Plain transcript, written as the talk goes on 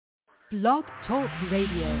Blog Talk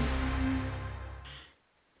Radio.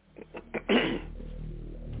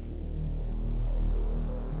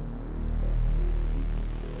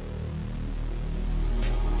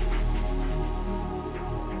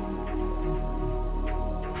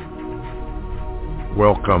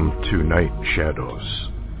 Welcome to Night Shadows.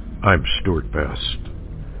 I'm Stuart Best,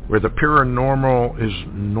 where the paranormal is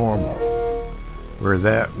normal, where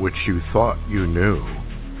that which you thought you knew,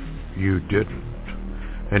 you didn't,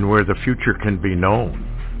 and where the future can be known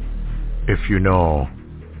if you know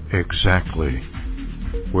exactly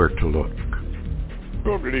where to look.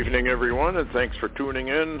 Well, good evening, everyone, and thanks for tuning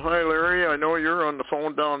in. Hi, Larry. I know you're on the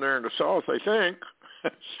phone down there in the south, I think.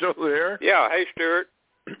 Still there? Yeah. Hey, Stuart.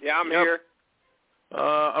 Yeah, I'm here.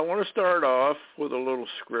 I want to start off with a little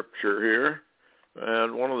scripture here,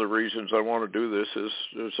 and one of the reasons I want to do this is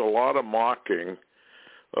there's a lot of mocking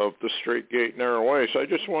of the straight gate, narrow way. So I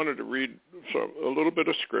just wanted to read a little bit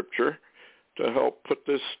of scripture to help put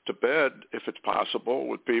this to bed, if it's possible,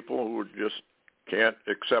 with people who just can't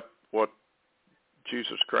accept what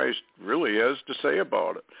Jesus Christ really has to say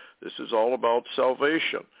about it. This is all about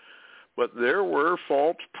salvation. But there were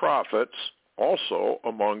false prophets also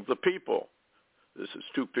among the people. This is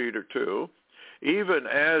 2 Peter 2. Even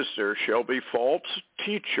as there shall be false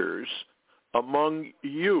teachers among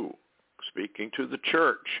you, speaking to the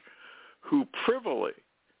church, who privily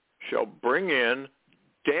shall bring in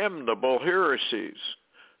damnable heresies.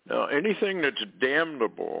 Now, anything that's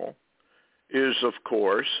damnable is, of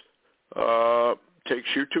course, takes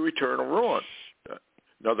you to eternal ruin.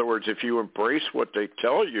 In other words, if you embrace what they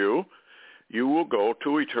tell you, you will go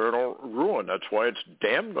to eternal ruin. That's why it's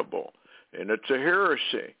damnable. And it's a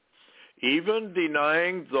heresy. Even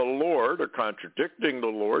denying the Lord or contradicting the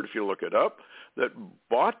Lord, if you look it up, that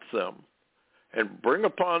bought them and bring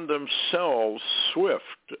upon themselves swift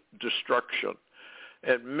destruction.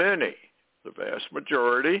 And many, the vast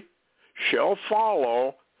majority, shall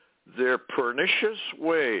follow their pernicious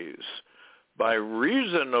ways, by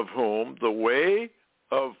reason of whom the way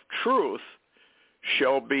of truth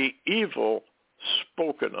shall be evil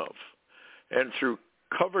spoken of. And through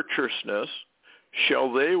covetousness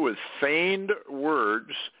shall they with feigned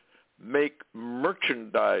words make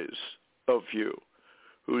merchandise of you,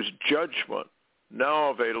 whose judgment now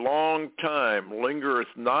of a long time lingereth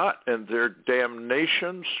not, and their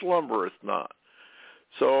damnation slumbereth not.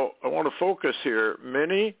 So I want to focus here.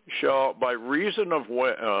 Many shall, by reason of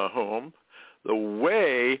whom the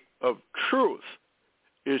way of truth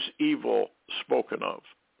is evil spoken of.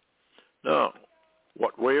 Now,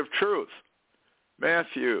 what way of truth?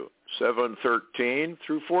 Matthew 7:13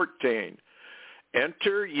 through 14.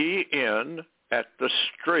 Enter ye in at the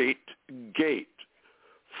strait gate,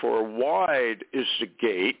 for wide is the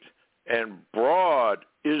gate, and broad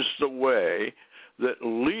is the way that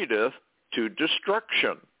leadeth to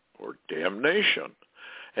destruction, or damnation.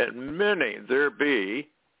 And many there be,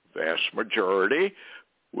 vast majority,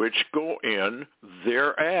 which go in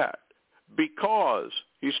thereat. Because,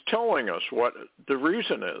 he's telling us what the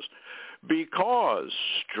reason is. Because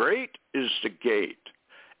strait is the gate,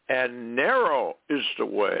 and narrow is the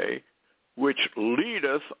way which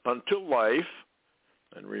leadeth unto life.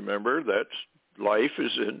 And remember that life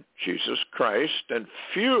is in Jesus Christ, and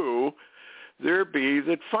few there be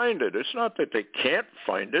that find it. It's not that they can't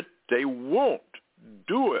find it, they won't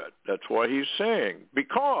do it. That's why he's saying,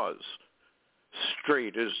 because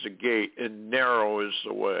strait is the gate and narrow is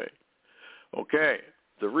the way. Okay,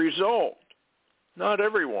 the result, not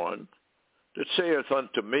everyone that saith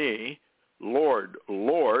unto me, Lord,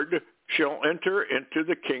 Lord, shall enter into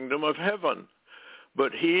the kingdom of heaven,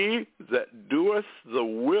 but he that doeth the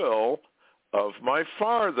will of my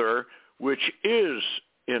Father which is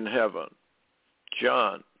in heaven.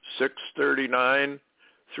 John 6:39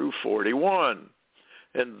 through 41.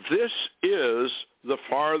 And this is the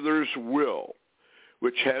Father's will,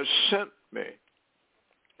 which has sent me,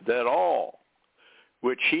 that all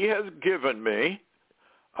which he hath given me,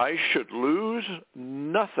 I should lose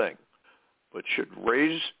nothing, but should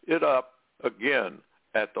raise it up again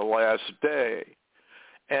at the last day.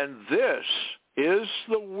 And this is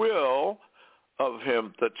the will of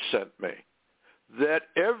him that sent me, that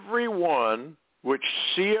every one which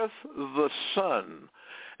seeth the Son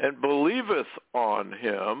and believeth on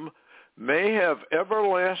him may have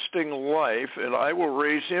everlasting life, and I will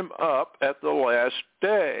raise him up at the last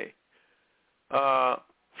day.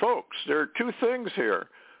 Folks, there are 2 things here.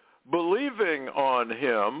 Believing on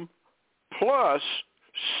him plus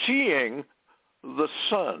seeing the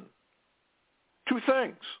Son. 2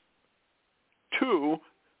 things. 2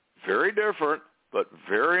 very different but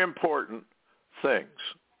very important things.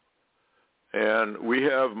 And we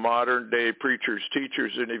have modern-day preachers,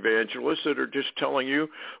 teachers, and evangelists that are just telling you,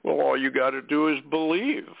 well, all you got to do is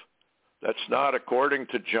believe. That's not according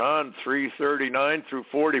to John 3:39 through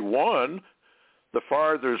 41. The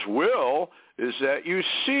Father's will is that you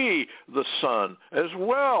see the Son as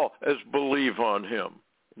well as believe on him.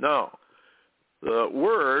 Now, the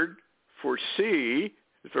word for see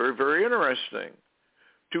is very, very interesting.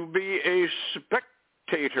 To be a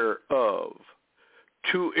spectator of,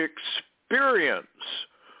 to experience,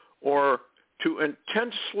 or to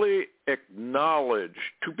intensely acknowledge,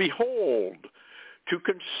 to behold, to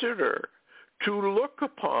consider, to look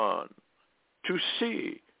upon, to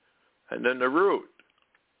see. And then the root,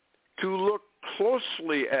 to look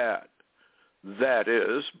closely at, that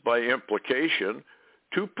is, by implication,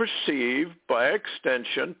 to perceive, by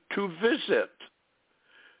extension, to visit.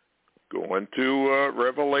 Go into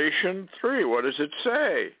Revelation 3. What does it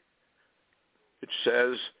say? It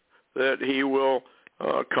says that he will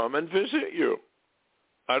come and visit you.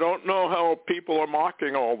 I don't know how people are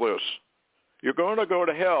mocking all this. You're going to go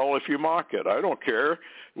to hell if you mock it. I don't care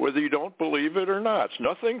whether you don't believe it or not. It's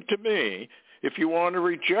nothing to me if you want to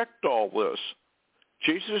reject all this.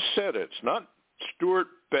 Jesus said it. It's not Stuart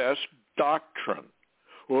Best doctrine.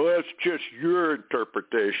 Well, that's just your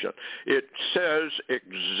interpretation. It says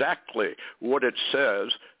exactly what it says,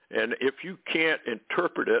 and if you can't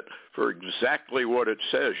interpret it for exactly what it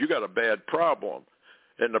says, you got a bad problem.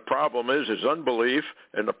 And the problem is unbelief,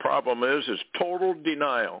 and the problem is total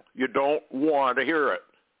denial. You don't want to hear it.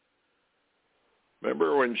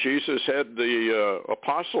 Remember when Jesus had the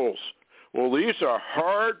apostles? Well, these are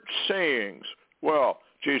hard sayings. Well,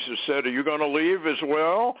 Jesus said, are you going to leave as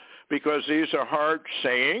well because these are hard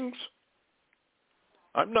sayings?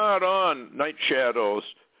 I'm not on Night Shadows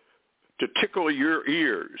to tickle your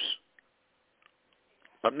ears.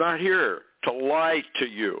 I'm not here to lie to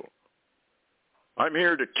you. I'm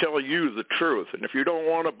here to tell you the truth, and if you don't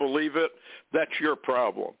want to believe it, that's your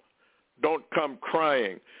problem. Don't come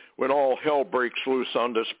crying when all hell breaks loose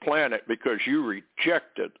on this planet because you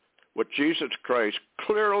rejected what Jesus Christ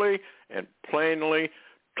clearly and plainly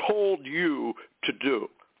told you to do.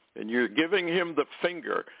 And you're giving him the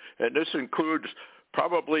finger, and this includes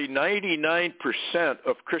probably 99%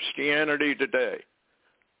 of Christianity today.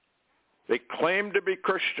 They claim to be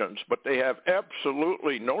Christians, but they have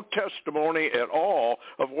absolutely no testimony at all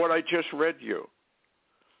of what I just read you.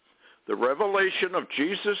 The revelation of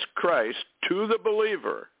Jesus Christ to the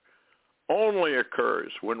believer only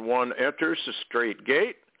occurs when one enters the straight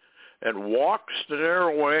gate and walks the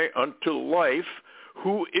narrow way unto life,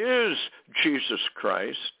 who is Jesus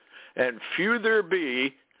Christ, and few there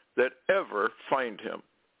be that ever find him.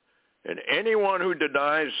 And anyone who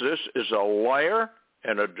denies this is a liar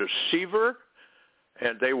and a deceiver,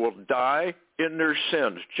 and they will die in their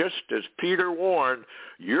sins. Just as Peter warned,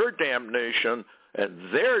 your damnation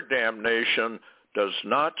and their damnation does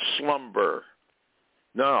not slumber.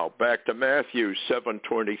 Now, back to Matthew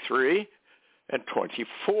 7:23 and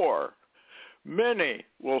 24. Many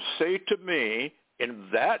will say to me in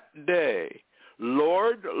that day,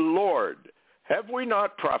 Lord, Lord, have we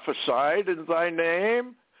not prophesied in thy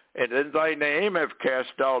name, and in thy name have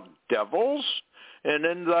cast out devils, and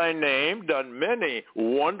in thy name done many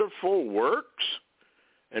wonderful works?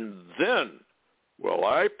 And then will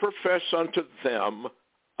I profess unto them,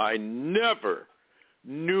 I never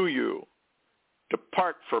knew you.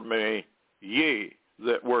 Depart from me, ye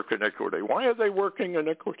that work iniquity. Why are they working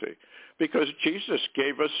iniquity? Because Jesus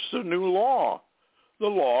gave us the new law, the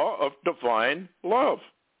law of divine love.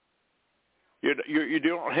 You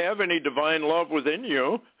don't have any divine love within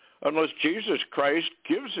you unless Jesus Christ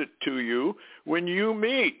gives it to you when you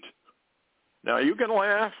meet. Now, you can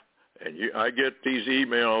laugh, and I get these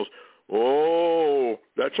emails, oh,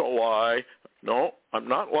 that's a lie. No, I'm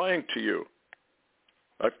not lying to you.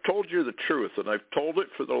 I've told you the truth, and I've told it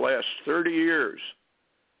for the last 30 years.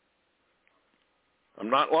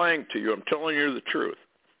 I'm not lying to you. I'm telling you the truth.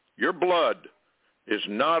 Your blood is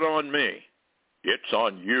not on me. It's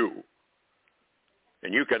on you.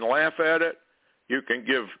 And you can laugh at it. You can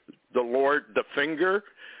give the Lord the finger.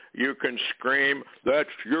 You can scream, that's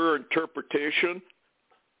your interpretation.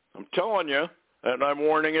 I'm telling you, and I'm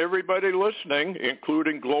warning everybody listening,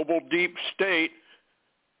 including global deep state,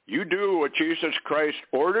 you do what Jesus Christ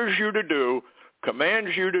orders you to do,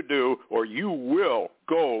 commands you to do, or you will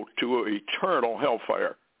go to eternal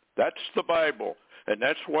hellfire. That's the Bible, and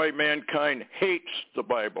that's why mankind hates the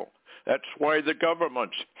Bible. That's why the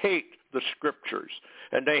governments hate the scriptures,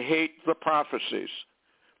 and they hate the prophecies,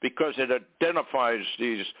 because it identifies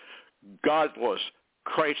these godless,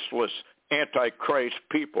 Christless, antichrist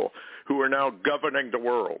people who are now governing the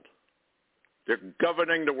world. They're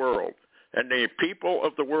governing the world, and the people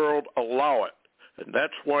of the world allow it. And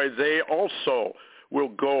that's why they also will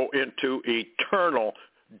go into eternal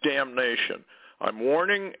damnation. I'm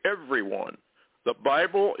warning everyone. The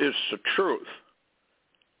Bible is the truth.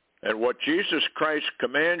 And what Jesus Christ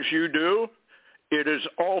commands you do, it is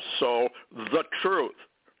also the truth.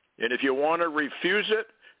 And if you want to refuse it,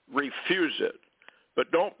 refuse it.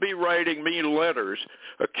 But don't be writing me letters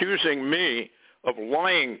accusing me of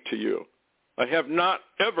lying to you. I have not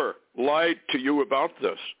ever lied to you about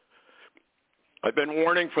this. I've been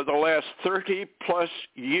warning for the last 30-plus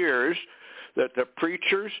years that the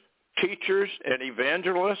preachers, teachers, and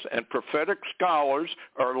evangelists and prophetic scholars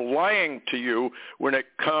are lying to you when it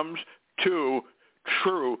comes to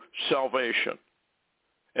true salvation.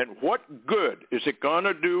 And what good is it going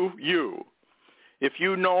to do you if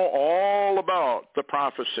you know all about the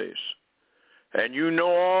prophecies and you know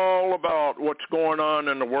all about what's going on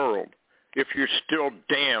in the world if you're still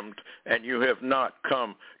damned and you have not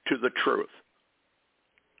come to the truth?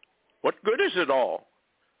 What good is it all?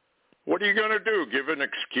 What are you going to do? Give an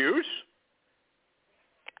excuse?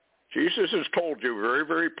 Jesus has told you very,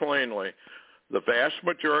 very plainly, the vast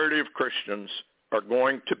majority of Christians are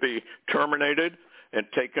going to be terminated and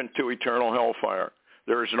taken to eternal hellfire.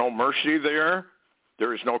 There is no mercy there.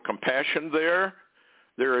 There is no compassion there.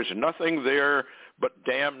 There is nothing there but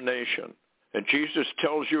damnation. And Jesus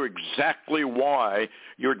tells you exactly why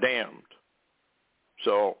you're damned.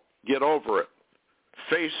 So get over it.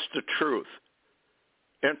 Face the truth.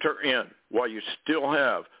 Enter in while you still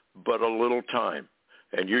have but a little time.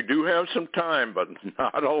 And you do have some time, but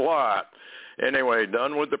not a lot. Anyway,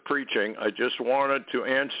 done with the preaching. I just wanted to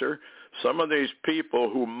answer some of these people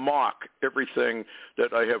who mock everything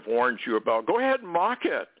that I have warned you about. Go ahead and mock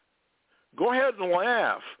it. Go ahead and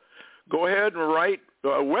laugh. Go ahead and write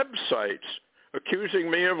websites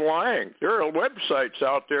accusing me of lying. There are websites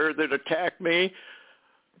out there that attack me,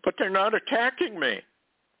 but they're not attacking me.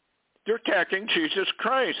 They're attacking Jesus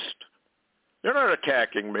Christ. They're not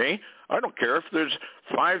attacking me. I don't care if there's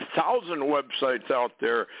 5,000 websites out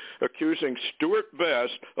there accusing Stuart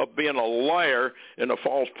Best of being a liar and a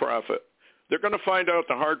false prophet. They're going to find out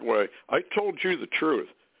the hard way. I told you the truth.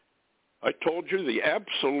 I told you the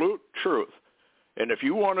absolute truth. And if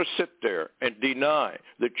you want to sit there and deny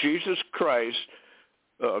that Jesus Christ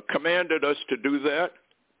commanded us to do that,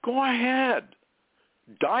 go ahead.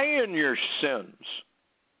 Die in your sins.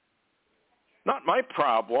 Not my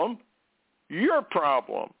problem. Your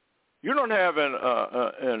problem. You don't have an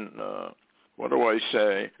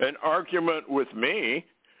argument with me.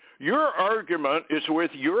 Your argument is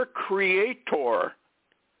with your Creator.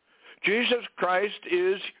 Jesus Christ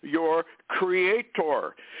is your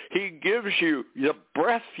Creator. He gives you the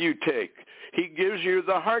breath you take. He gives you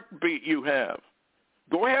the heartbeat you have.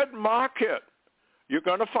 Go ahead and mock it. You're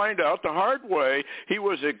going to find out the hard way he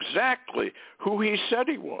was exactly who he said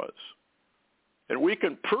he was. And we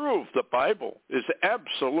can prove the Bible is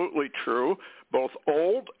absolutely true, both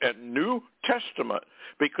Old and New Testament,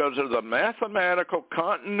 because of the mathematical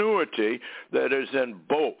continuity that is in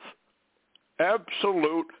both.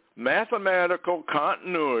 Absolute mathematical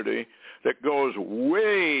continuity that goes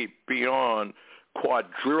way beyond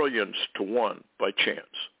quadrillions to one by chance.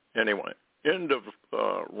 Anyway, end of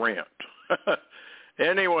rant.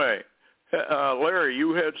 Anyway, Larry,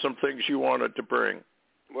 you had some things you wanted to bring.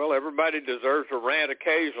 Well, everybody deserves a rant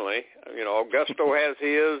occasionally. You know, Augusto has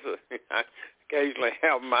his. I occasionally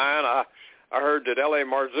have mine. I heard that L.A.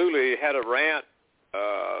 Marzulli had a rant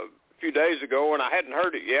a few days ago, and I hadn't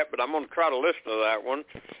heard it yet, but I'm going to try to listen to that one.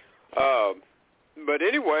 But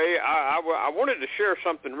anyway, I wanted to share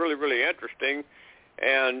something really, really interesting.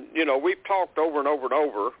 And, you know, we've talked over and over and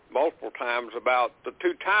over multiple times about the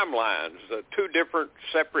two timelines, the two different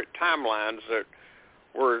separate timelines that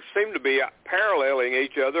seemed to be paralleling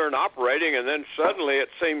each other and operating, and then suddenly it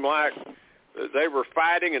seemed like they were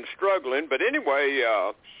fighting and struggling. But anyway,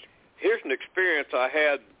 here's an experience I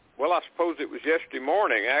had, well, I suppose it was yesterday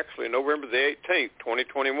morning, actually, November the 18th,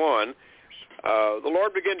 2021. The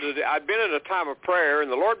Lord I'd been in a time of prayer,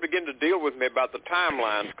 and the Lord began to deal with me about the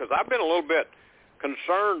timelines, because I've been a little bit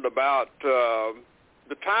concerned about the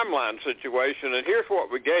timeline situation, and here's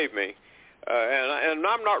what we gave me. And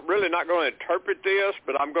I'm not going to interpret this,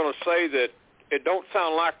 but I'm going to say that it don't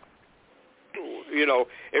sound like, you know,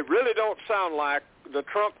 it really don't sound like the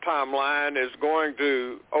Trump timeline is going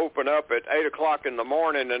to open up at 8 o'clock in the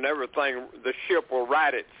morning and everything, the ship will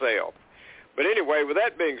right itself. But anyway, with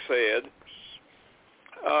that being said,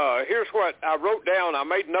 here's what I wrote down. I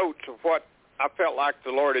made notes of what I felt like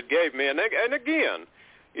the Lord had gave me. And again,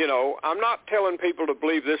 You know, I'm not telling people to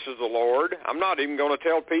believe this is the Lord. I'm not even going to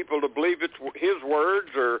tell people to believe it's his words,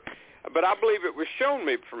 but I believe it was shown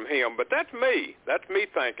me from him. But that's me. That's me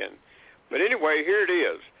thinking. But anyway, here it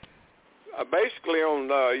is. Basically, on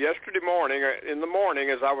yesterday morning, in the morning,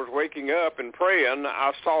 as I was waking up and praying,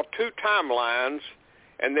 I saw two timelines,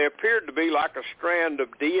 and they appeared to be like a strand of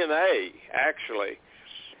DNA, actually.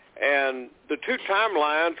 And the two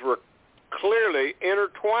timelines were clearly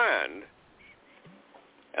intertwined.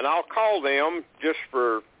 And I'll call them, just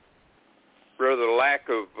for rather lack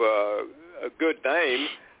of a good name,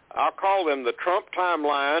 I'll call them the Trump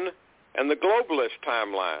timeline and the globalist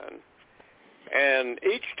timeline. And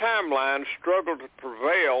each timeline struggled to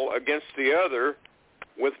prevail against the other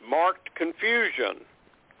with marked confusion.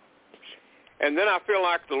 And then I feel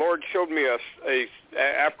like the Lord showed me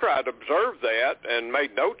after I'd observed that and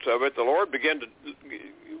made notes of it, the Lord began to,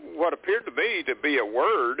 what appeared to be a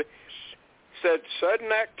word, said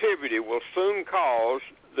sudden activity will soon cause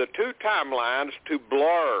the two timelines to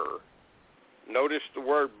blur. Notice the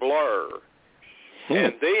word blur.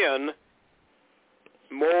 And then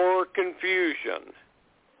more confusion.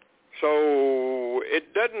 So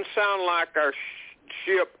it doesn't sound like our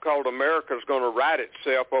ship called America is going to right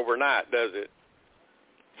itself overnight, does it?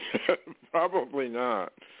 Probably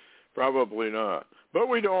not. Probably not. But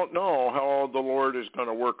we don't know how the Lord is going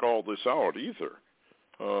to work all this out either.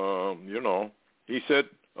 You know, he said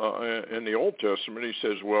in the Old Testament, he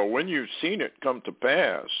says, well, when you've seen it come to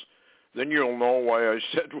pass, then you'll know why I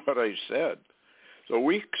said what I said. So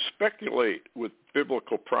we speculate with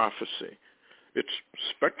biblical prophecy. It's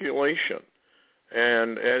speculation.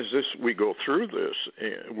 And as we go through this,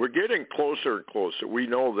 we're getting closer and closer. We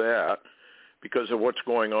know that because of what's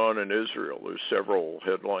going on in Israel. There's several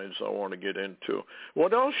headlines I want to get into.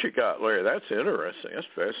 What else you got, Larry? That's interesting. That's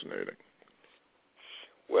fascinating.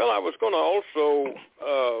 Well, I was going to also,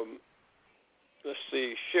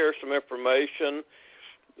 share some information.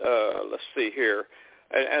 Let's see here.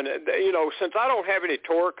 And you know, since I don't have any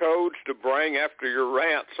Torah codes to bring after your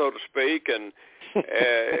rant, so to speak, and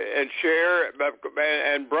share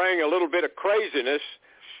and bring a little bit of craziness,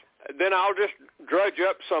 then I'll just drudge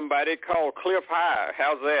up somebody called Cliff High.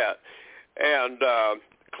 How's that? And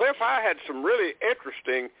Cliff High had some really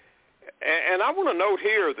interesting. And I want to note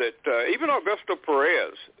here that even Augusto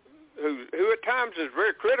Perez, who at times is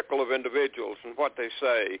very critical of individuals and what they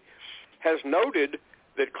say, has noted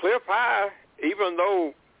that Cliff High, even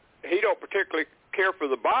though he don't particularly care for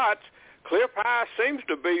the bots, Cliff High seems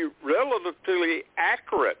to be relatively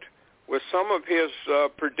accurate with some of his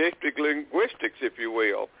predictive linguistics, if you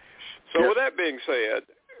will. So with that being said,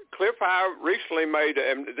 Cliff High recently made,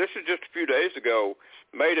 and this is just a few days ago,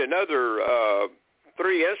 made another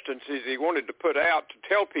 3 instances he wanted to put out to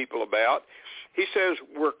tell people about. He says,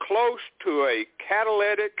 we're close to a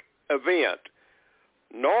catalytic event.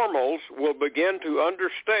 Normals will begin to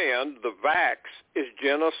understand the vax is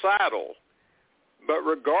genocidal. But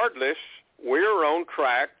regardless, we're on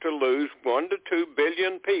track to lose 1 to 2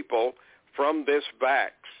 billion people from this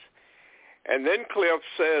vax. And then Cliff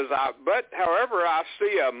says, however, I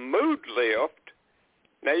see a mood lift.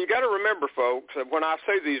 Now, you got to remember, folks, that when I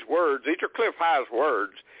say these words, these are Cliff High's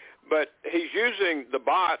words, but he's using the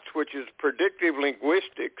bots, which is predictive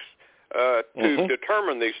linguistics, to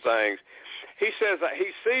determine these things. He says that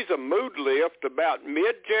he sees a mood lift about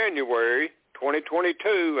mid-January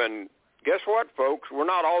 2022, and guess what, folks? We're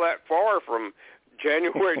not all that far from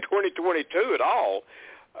January 2022 at all.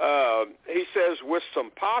 He says, with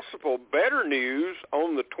some possible better news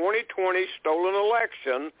on the 2020 stolen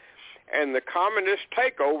election and the communist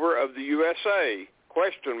takeover of the USA, ?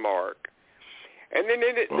 And then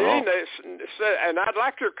and I'd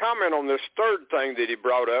like your comment on this third thing that he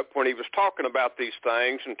brought up when he was talking about these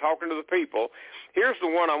things and talking to the people. Here's the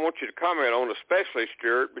one I want you to comment on, especially,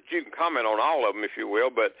 Stuart, but you can comment on all of them if you will.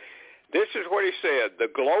 But this is what he said.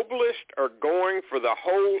 The globalists are going for the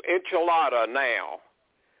whole enchilada now.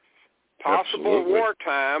 Possible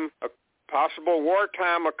wartime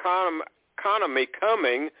economy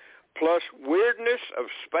coming, plus weirdness of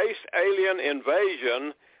space alien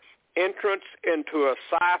invasion, entrance into a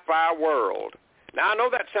sci-fi world. Now, I know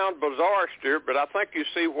that sounds bizarre, Stuart, but I think you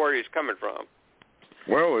see where he's coming from.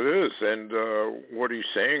 Well, it is, and what he's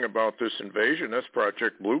saying about this invasion, that's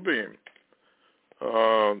Project Bluebeam.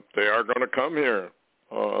 They are going to come here.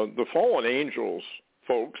 The fallen angels,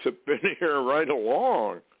 folks, have been here right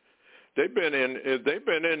along. They've been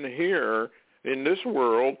in here in this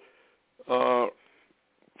world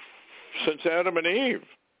since Adam and Eve,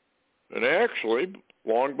 and actually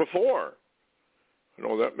long before. I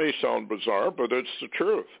know that may sound bizarre, but it's the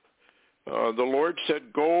truth. The Lord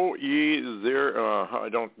said, go ye there, I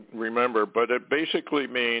don't remember, but it basically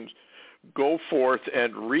means go forth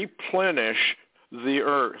and replenish the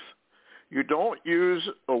earth. You don't use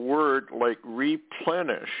a word like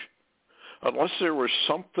replenish unless there was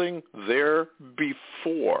something there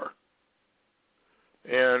before.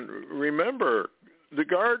 And remember, the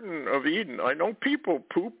Garden of Eden, I know people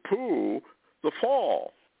poo-poo the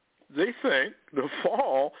fall. They think the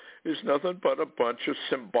fall is nothing but a bunch of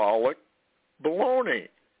symbolic baloney.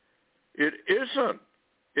 It isn't.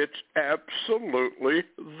 It's absolutely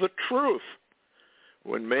the truth.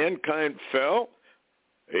 When mankind fell,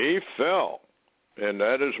 he fell. And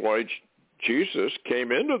that is why Jesus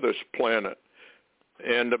came into this planet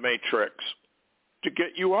and the matrix to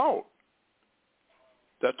get you out.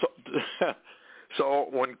 That's so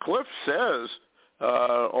when Cliff says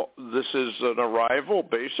this is an arrival,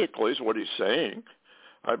 basically is what he's saying,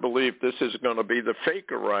 I believe this is going to be the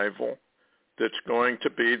fake arrival that's going to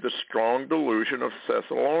be the strong delusion of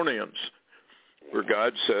Thessalonians, where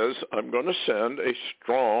God says, I'm going to send a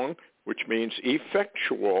strong, which means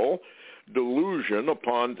effectual, delusion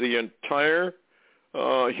upon the entire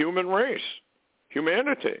human race,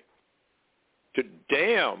 humanity, to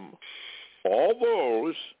damn all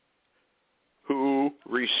those who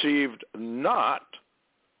received not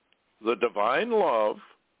the divine love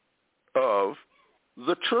of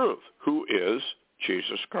the truth, who is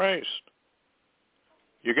Jesus Christ.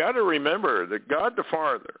 You got to remember that God the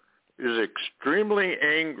Father is extremely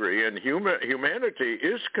angry, and humanity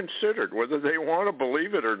is considered, whether they want to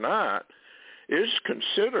believe it or not, is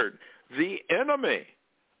considered the enemy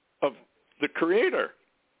of the Creator.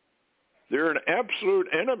 They're an absolute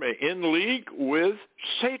enemy in league with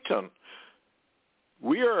Satan.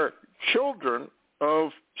 We are children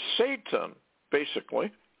of Satan,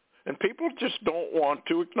 basically, and people just don't want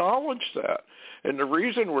to acknowledge that. And the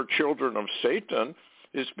reason we're children of Satan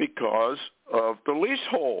is because of the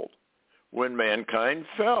leasehold when mankind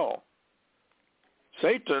fell.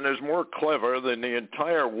 Satan is more clever than the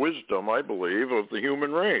entire wisdom, I believe, of the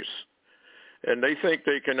human race. And they think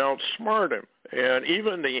they can outsmart him. And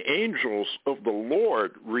even the angels of the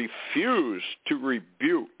Lord refused to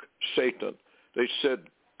rebuke Satan. They said,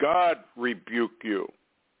 God rebuke you.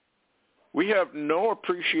 We have no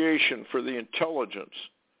appreciation for the intelligence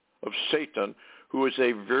of Satan, who is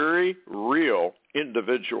a very real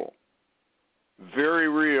individual, very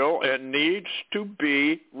real, and needs to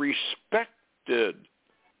be respected,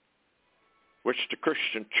 which the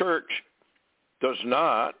Christian church does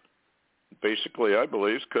not, basically, I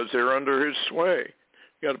believe, because they're under his sway.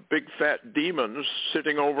 You got big fat demons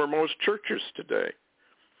sitting over most churches today.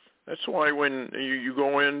 That's why when you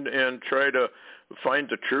go in and try to find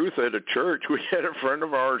the truth at a church, we had a friend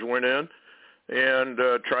of ours went in and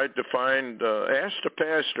tried to asked the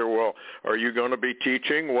pastor, well, are you going to be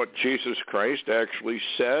teaching what Jesus Christ actually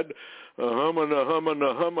said?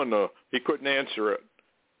 Humana. He couldn't answer it.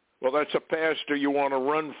 Well, that's a pastor you want to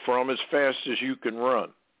run from as fast as you can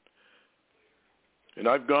run. And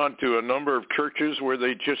I've gone to a number of churches where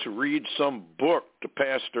they just read some book the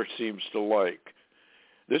pastor seems to like.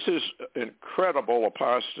 This is incredible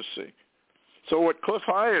apostasy. So what Cliff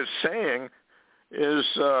High is saying is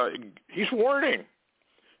he's warning.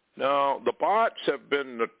 Now, the bots have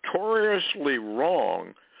been notoriously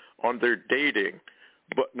wrong on their dating,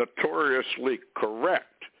 but notoriously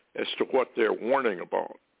correct as to what they're warning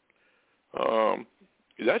about.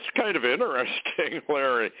 That's kind of interesting,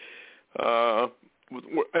 Larry.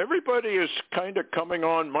 Everybody is kind of coming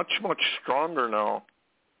on much, much stronger now.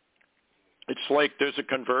 It's like there's a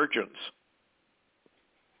convergence.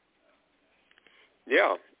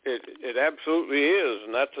 Yeah, it absolutely is,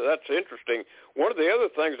 and that's interesting. One of the other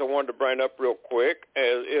things I wanted to bring up real quick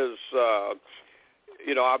is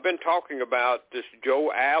I've been talking about this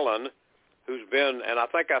Joe Allen, who's been, and I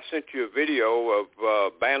think I sent you a video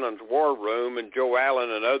of Bannon's War Room and Joe Allen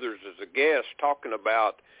and others as a guest talking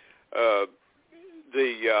about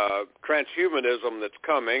the transhumanism that's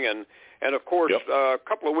coming, and of course, yep. A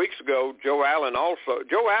couple of weeks ago, Joe Allen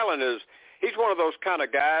he's one of those kind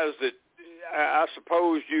of guys that I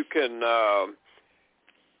suppose you can,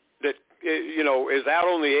 is out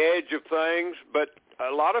on the edge of things, but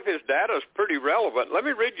a lot of his data is pretty relevant. Let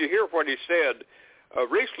me read you here what he said.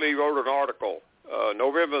 Recently he wrote an article,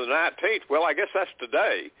 November the 19th. Well, I guess that's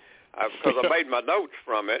today, because I made my notes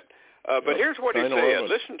from it. But here's what he said.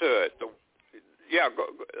 Listen to it.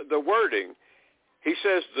 The wording. He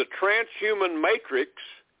says the transhuman matrix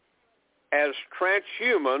as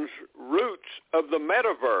transhumans roots of the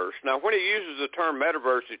metaverse. Now, when he uses the term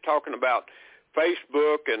metaverse, he's talking about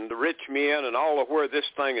Facebook and the rich men and all of where this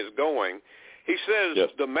thing is going. He says Yes.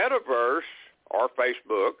 the metaverse, or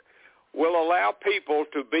Facebook, will allow people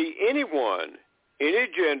to be anyone, any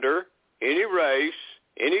gender, any race,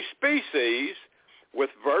 any species, with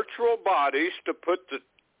virtual bodies to put the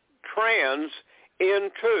trans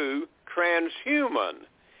into transhuman.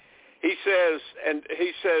 He says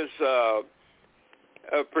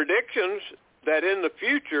predictions that in the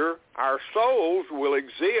future our souls will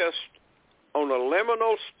exist on a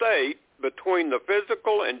liminal state between the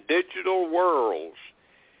physical and digital worlds.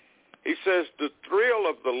 He says the thrill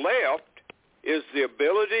of the left is the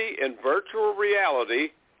ability in virtual reality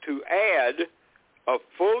to add a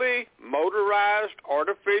fully motorized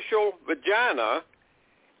artificial vagina,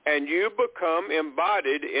 and you become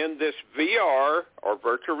embodied in this VR or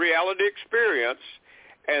virtual reality experience,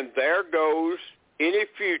 and there goes any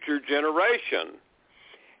future generation.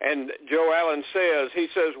 And Joe Allen says,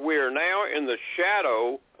 we are now in the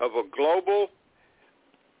shadow of a global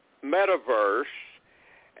metaverse,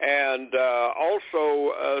 and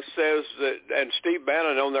also says that, and Steve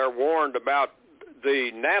Bannon on there warned about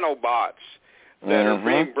the nanobots that are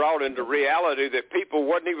being brought into reality that people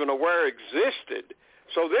wasn't even aware existed.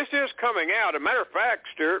 So this is coming out. As a matter of fact,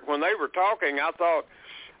 Stuart, when they were talking, I thought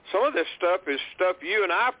some of this stuff is stuff you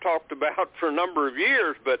and I have talked about for a number of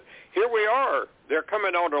years, but here we are. They're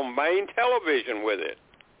coming on main television with it.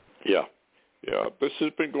 Yeah. Yeah, this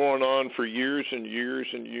has been going on for years and years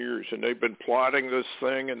and years, and they've been plotting this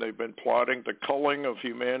thing, and they've been plotting the culling of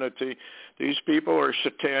humanity. These people are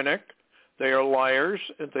satanic, they are liars,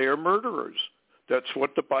 and they are murderers. That's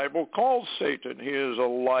what the Bible calls Satan. He is a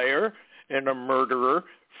liar and a murderer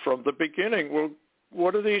from the beginning. Well,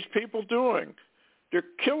 what are these people doing? They're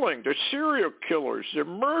killing. They're serial killers. They're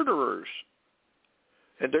murderers.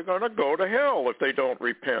 And they're going to go to hell if they don't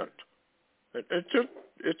repent.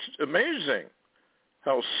 It's amazing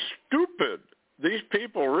how stupid these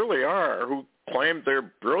people really are who claim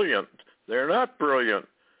they're brilliant. They're not brilliant.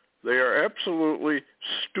 They are absolutely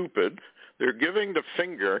stupid. They're giving the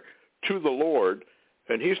finger to the Lord,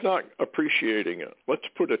 and he's not appreciating it. Let's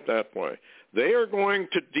put it that way. They are going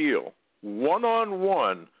to deal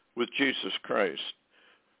one-on-one with Jesus Christ.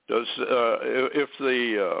 If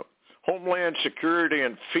the Homeland Security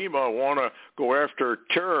and FEMA want to go after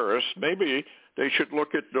terrorists, maybe they should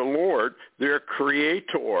look at the Lord, their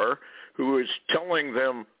creator, who is telling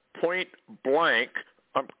them point blank,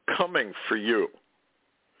 I'm coming for you.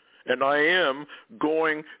 And I am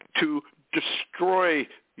going to destroy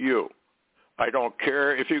you. I don't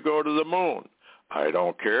care if you go to the moon. I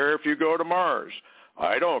don't care if you go to Mars.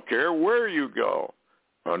 I don't care where you go,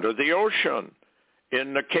 under the ocean,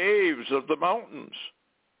 in the caves of the mountains.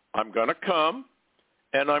 I'm going to come,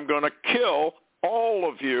 and I'm going to kill all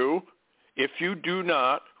of you if you do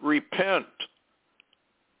not repent.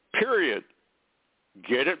 Period.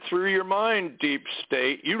 Get it through your mind, deep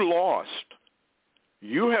state. You lost.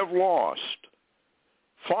 You have lost.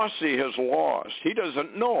 Fauci has lost. He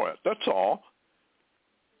doesn't know it. That's all.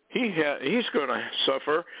 He's going to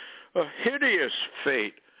suffer a hideous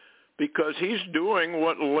fate because he's doing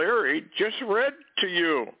what Larry just read to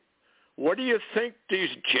you. What do you think these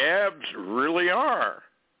jabs really are?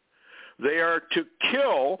 They are to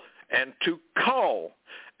kill and to cull,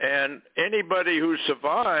 and anybody who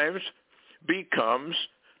survives becomes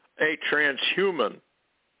a transhuman.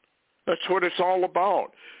 That's what it's all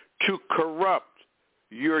about, to corrupt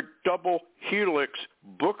your double helix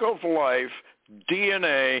book of life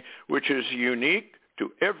DNA, which is unique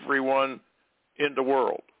to everyone in the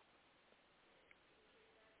world.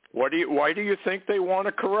 Why do you think they want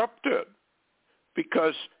to corrupt it?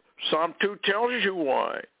 Because Psalm 2 tells you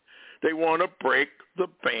why. They want to break the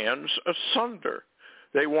bands asunder.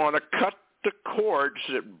 They want to cut the cords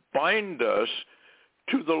that bind us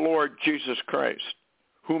to the Lord Jesus Christ,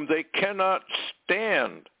 whom they cannot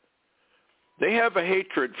stand. They have a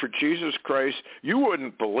hatred for Jesus Christ you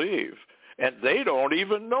wouldn't believe, and they don't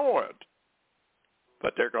even know it.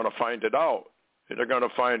 But they're going to find it out. And they're going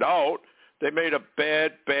to find out they made a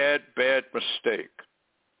bad mistake.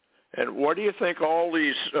 And what do you think all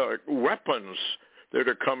these weapons that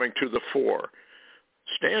are coming to the fore?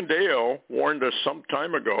 Stan Dale warned us some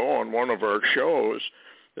time ago on one of our shows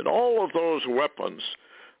that all of those weapons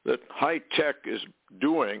that high tech is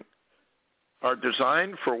doing are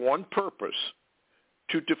designed for one purpose,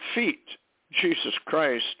 to defeat Jesus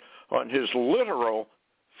Christ on his literal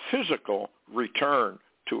physical return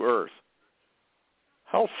to earth.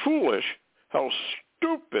 How foolish, how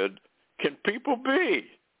stupid can people be?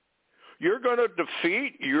 You're going to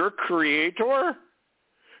defeat your creator?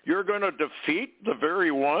 You're going to defeat the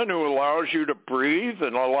very one who allows you to breathe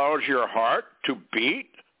and allows your heart to beat?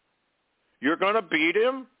 You're going to beat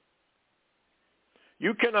him?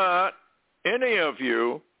 You cannot, any of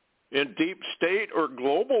you in deep state or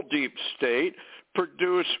global deep state,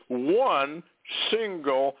 produce one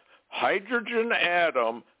single hydrogen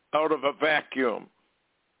atom out of a vacuum.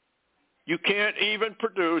 You can't even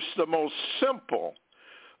produce the most simple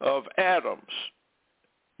of atoms.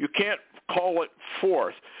 You can't call it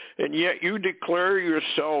forth. And yet you declare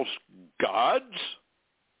yourselves gods?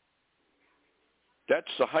 That's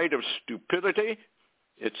the height of stupidity.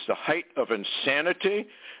 It's the height of insanity.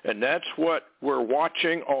 And that's what we're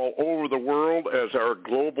watching all over the world as our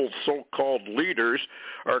global so-called leaders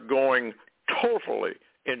are going totally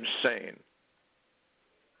insane.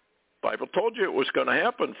 Bible told you it was going to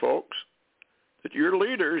happen, folks, that your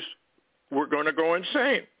leaders were going to go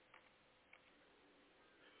insane.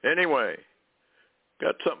 Anyway,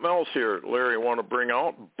 got something else here, Larry, I want to bring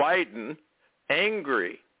out. Biden,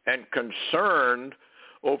 angry and concerned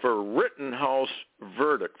over Rittenhouse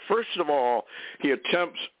verdict. First of all, he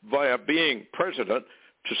attempts via being president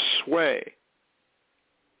to sway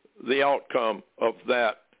the outcome of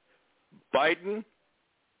that. Biden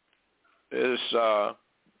is,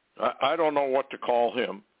 I don't know what to call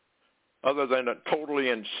him, other than a totally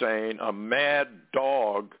insane, a mad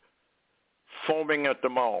dog foaming at the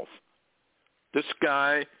mouth. This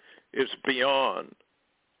guy is beyond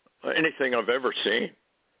anything I've ever seen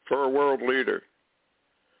for a world leader.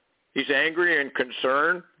 He's angry and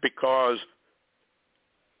concerned because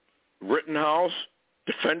Rittenhouse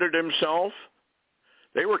defended himself.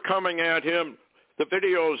 They were coming at him. The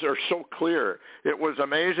videos are so clear. It was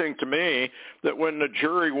amazing to me that when the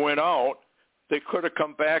jury went out, they could have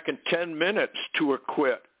come back in 10 minutes to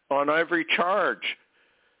acquit on every charge.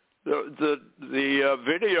 The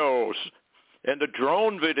videos and the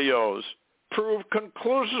drone videos proved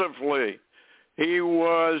conclusively he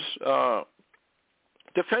was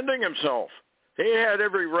defending himself. He had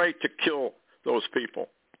every right to kill those people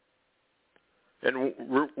and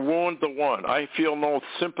wound the one. I feel no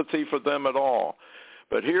sympathy for them at all.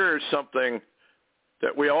 But here's something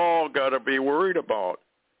that we all got to be worried about.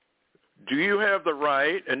 Do you have the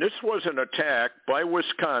right, and this was an attack by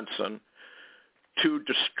Wisconsin, to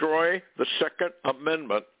destroy the Second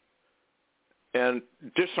Amendment and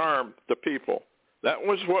disarm the people? That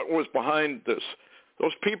was what was behind this.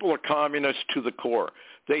 Those people are communists to the core.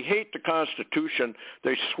 They hate the Constitution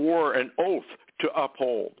they swore an oath to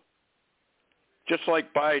uphold. Just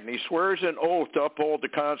like Biden, he swears an oath to uphold the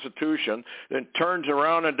Constitution, then turns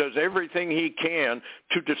around and does everything he can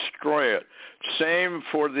to destroy it. Same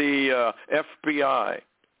for the FBI.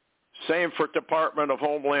 Same for Department of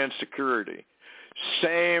Homeland Security.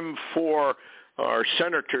 Same for our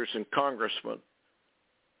senators and congressmen.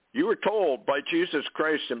 You were told by Jesus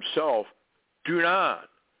Christ himself, do not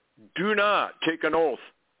take an oath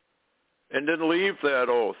and then leave that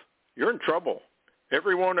oath. You're in trouble.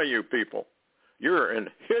 Every one of you people. You're in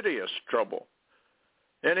hideous trouble.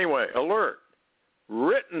 Anyway, alert.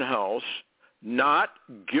 Rittenhouse, not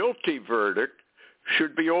guilty verdict,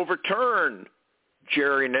 should be overturned.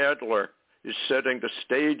 Jerry Nadler is setting the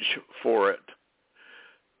stage for it.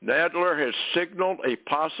 Nadler has signaled a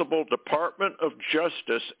possible Department of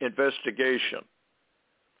Justice investigation.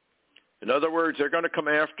 In other words, they're going to come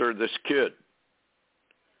after this kid.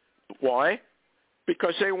 Why?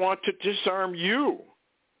 Because they want to disarm you.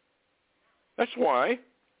 That's why.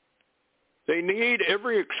 They need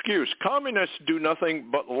every excuse. Communists do nothing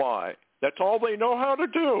but lie. That's all they know how to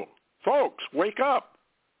do. Folks, wake up.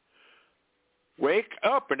 Wake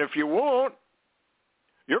up. And if you won't,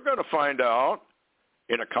 you're going to find out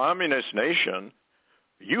in a communist nation,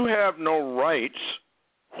 you have no rights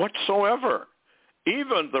whatsoever.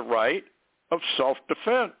 Even the right of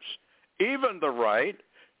self-defense. Even the right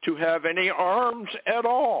to have any arms at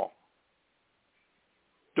all.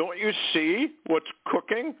 Don't you see what's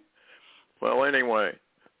cooking? Well, anyway,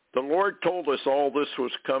 the Lord told us all this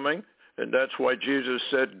was coming, and that's why Jesus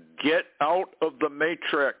said, get out of the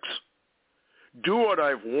matrix. Do what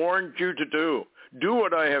I've warned you to do. Do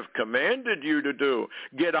what I have commanded you to do.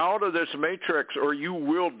 Get out of this matrix or you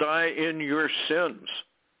will die in your sins.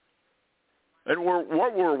 And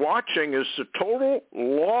what we're watching is the total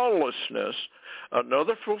lawlessness,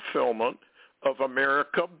 another fulfillment of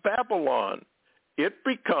America Babylon. It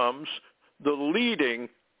becomes the leading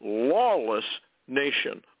lawless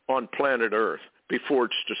nation on planet Earth before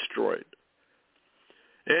it's destroyed.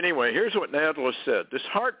 Anyway, here's what Nadler said. This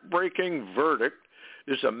heartbreaking verdict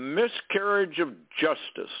is a miscarriage of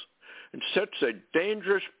justice and sets a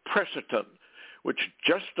dangerous precedent which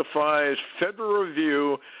justifies federal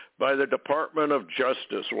review by the Department of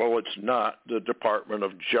Justice. Well, it's not the Department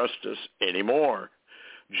of Justice anymore.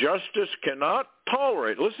 Justice cannot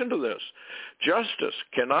tolerate, listen to this, justice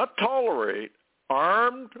cannot tolerate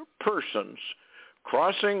armed persons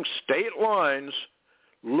crossing state lines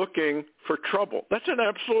looking for trouble. That's an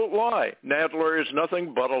absolute lie. Nadler is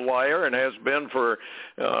nothing but a liar and has been for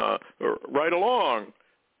right along.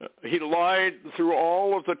 He lied through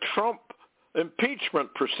all of the Trump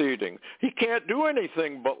impeachment proceeding. He can't do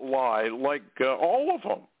anything but lie, like all of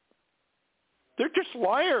them. They're just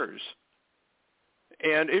liars.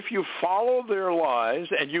 And if you follow their lies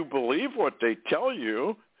and you believe what they tell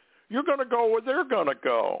you, you're going to go where they're going to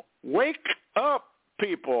go. Wake up,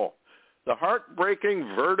 people. The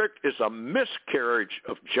heartbreaking verdict is a miscarriage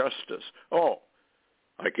of justice. Oh,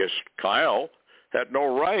 I guess Kyle had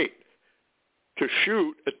no right to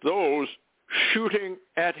shoot at those shooting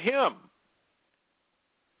at him.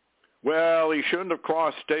 Well, he shouldn't have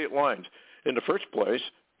crossed state lines. In the first place,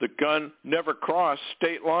 the gun never crossed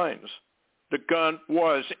state lines. The gun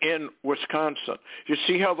was in Wisconsin. You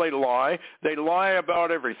see how they lie? They lie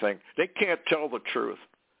about everything. They can't tell the truth.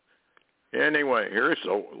 Anyway, here's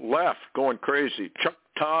the left going crazy. Chuck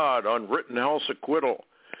Todd on Rittenhouse acquittal.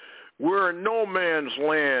 We're in no man's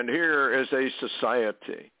land here as a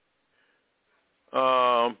society.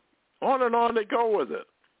 On and on they go with it.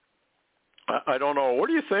 I don't know. What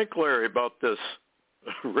do you think, Larry, about this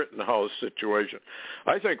Rittenhouse situation?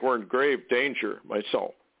 I think we're in grave danger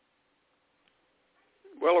myself.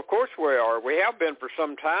 Well, of course we are. We have been for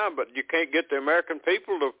some time, but you can't get the American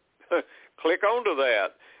people to click onto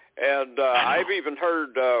that. And I've even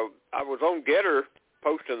heard, I was on Getter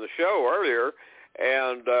posting the show earlier,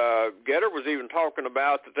 and Getter was even talking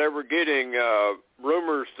about that they were getting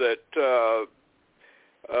rumors that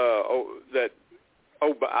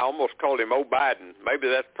I almost called him O'Biden. Maybe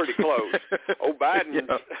that's pretty close. O'Biden,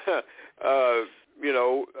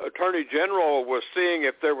 Attorney General was seeing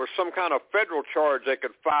if there was some kind of federal charge they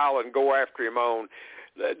could file and go after him on.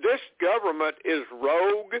 This government is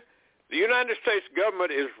rogue. The United States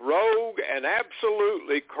government is rogue and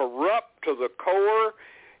absolutely corrupt to the core.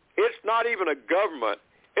 It's not even a government.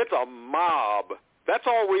 It's a mob. That's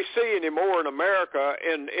all we see anymore in America.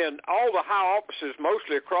 In all the high offices,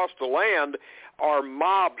 mostly across the land, are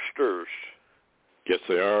mobsters. Yes,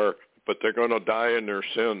 they are, but they're going to die in their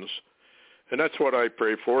sins. And that's what I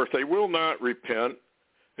pray for. If they will not repent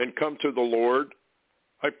and come to the Lord,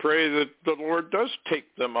 I pray that the Lord does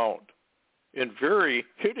take them out in very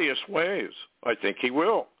hideous ways. I think he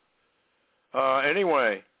will.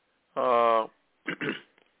 Anyway,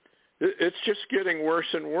 it's just getting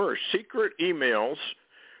worse and worse. Secret emails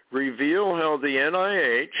reveal how the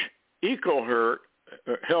NIH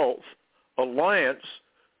EcoHealth Alliance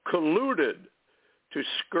colluded to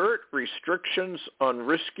skirt restrictions on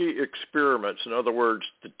risky experiments. In other words,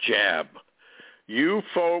 the jab. You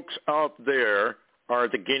folks out there are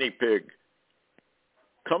the guinea pig.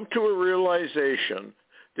 Come to a realization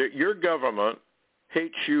that your government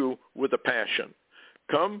hates you with a passion.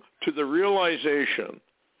 Come to the realization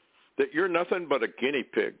that you're nothing but a guinea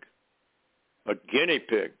pig, a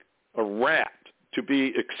rat to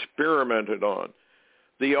be experimented on.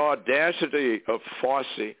 The audacity of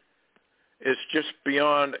Fauci is just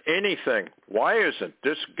beyond anything. Why isn't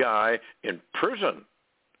this guy in prison?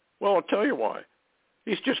 Well, I'll tell you why.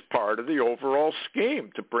 He's just part of the overall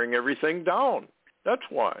scheme to bring everything down. That's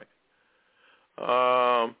why.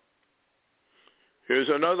 Here's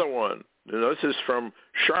another one. This is from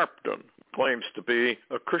Sharpton, claims to be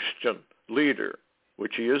a Christian leader,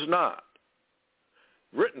 which he is not.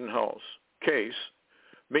 Rittenhouse case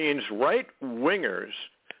means right-wingers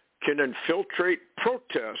can infiltrate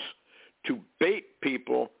protests to bait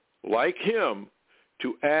people like him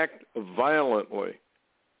to act violently.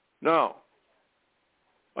 Now,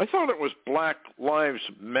 I thought it was Black Lives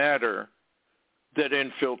Matter that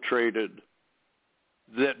infiltrated,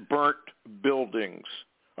 that burnt buildings.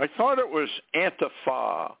 I thought it was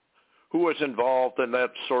Antifa who was involved in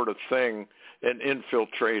that sort of thing and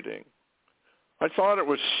infiltrating. I thought it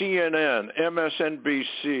was CNN,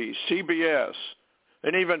 MSNBC, CBS,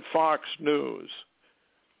 and even Fox News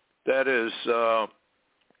that is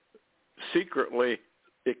secretly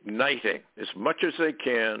igniting, as much as they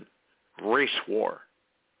can, race war.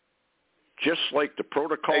 Just like the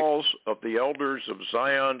protocols of the elders of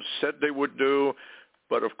Zion said they would do,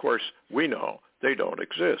 but of course we know they don't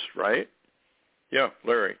exist, right? Yeah,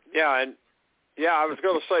 Larry. Yeah, I was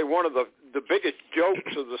going to say one of the biggest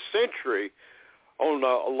jokes of the century on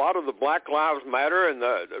a lot of the Black Lives Matter and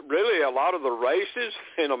really a lot of the races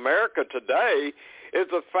in America today is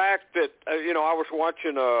the fact that, I was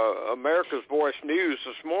watching America's Voice News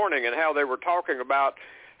this morning and how they were talking about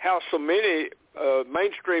how so many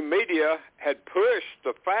mainstream media had pushed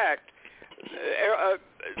the fact,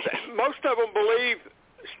 most of them believe,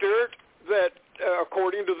 Stuart, that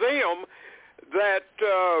according to them, that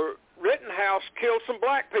Rittenhouse killed some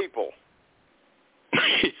black people.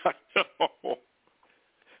 I know.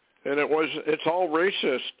 And it's all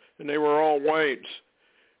racist, and they were all whites.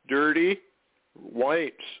 Dirty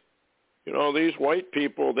whites. You know, these white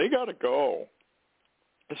people, they got to go.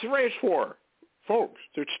 It's a race war. Folks,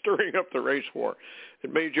 they're stirring up the race war.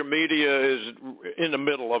 And major media is in the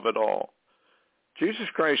middle of it all. Jesus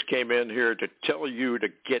Christ came in here to tell you to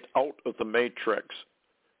get out of the matrix.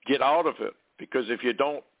 Get out of it. Because if you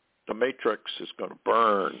don't, the matrix is going to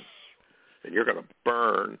burn. And you're going to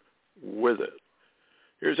burn with it.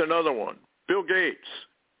 Here's another one. Bill Gates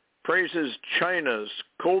praises China's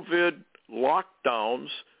COVID lockdowns,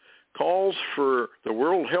 calls for the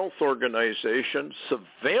World Health Organization,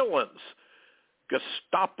 surveillance,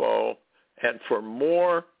 Gestapo, and for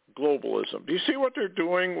more globalism. Do you see what they're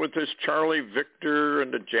doing with this Charlie Victor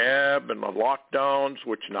and the jab and the lockdowns,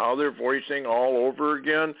 which now they're voicing all over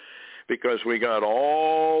again? Because we got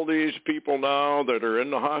all these people now that are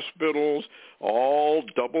in the hospitals, all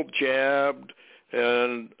double jabbed,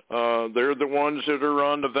 and they're the ones that are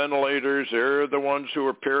on the ventilators. They're the ones who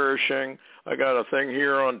are perishing. I got a thing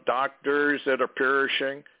here on doctors that are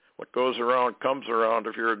perishing. What goes around comes around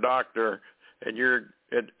if you're a doctor and you're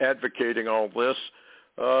advocating all this.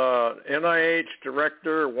 NIH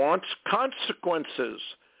director wants consequences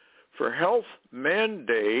for health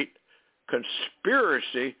mandate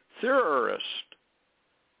conspiracy theorist.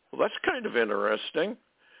 Well, that's kind of interesting.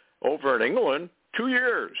 Over in England, 2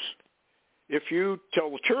 years if you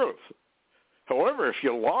tell the truth. However, if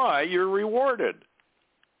you lie, you're rewarded.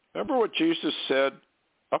 Remember what Jesus said?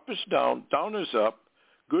 Up is down, down is up,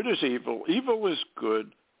 good is evil, evil is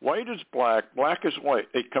good, white is black, black is white.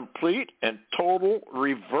 A complete and total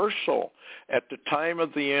reversal at the time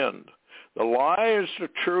of the end. The lie is the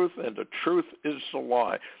truth, and the truth is the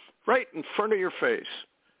lie. Right in front of your face.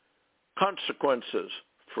 Consequences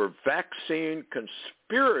for vaccine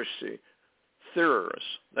conspiracy theorists.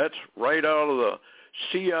 That's right out of the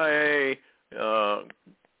CIA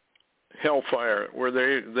hellfire, where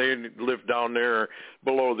they live down there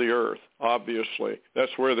below the earth, obviously.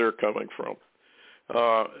 That's where they're coming from.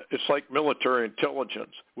 It's like military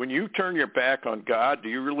intelligence. When you turn your back on God, do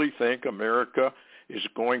you really think America is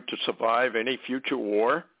going to survive any future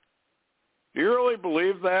war? Do you really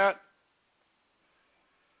believe that?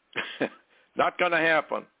 Not going to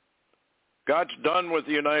happen. God's done with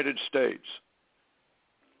the United States.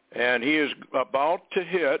 And he is about to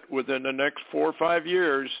hit, within the next 4 or 5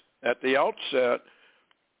 years, at the outset,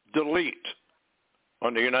 delete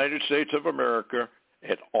on the United States of America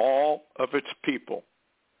and all of its people.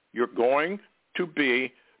 You're going to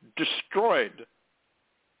be destroyed.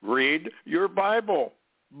 Read your Bible.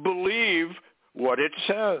 Believe what it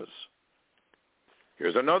says.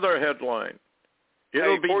 Here's another headline.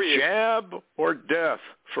 It'll be jab or death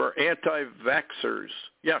for anti-vaxxers.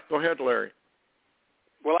 Yeah, go ahead, Larry.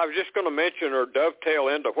 Well, I was just going to mention or dovetail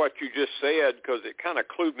into what you just said, because it kind of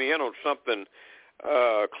clued me in on something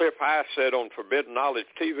Cliff High said on Forbidden Knowledge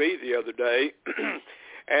TV the other day.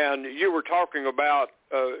 And you were talking about,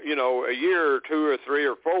 a year or 2 or 3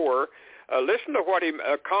 or 4. Listen to what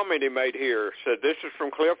a comment he made here. Said, this is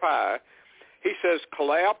from Cliff High. He says,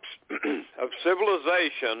 collapse of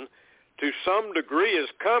civilization to some degree is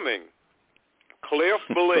coming. Cliff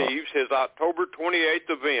believes his October 28th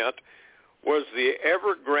event was the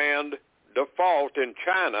Evergrande default in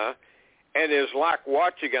China and is like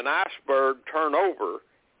watching an iceberg turn over.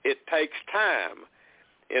 It takes time.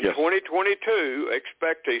 In 2022,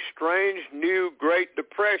 expect a strange new Great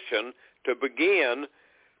Depression to begin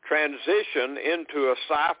transition into a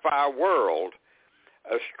sci-fi world,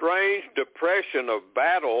 a strange depression of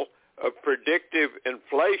battle of predictive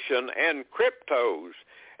inflation and cryptos.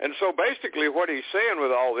 And so basically what he's saying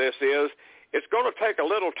with all this is it's going to take a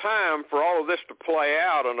little time for all of this to play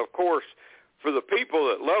out. And, of course, for the people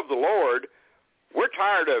that love the Lord, we're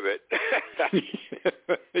tired of it.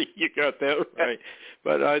 You got that right.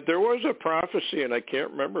 But there was a prophecy, and I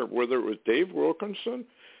can't remember whether it was Dave Wilkinson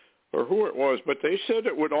or who it was, but they said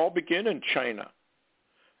it would all begin in China.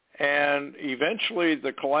 And eventually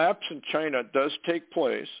the collapse in China does take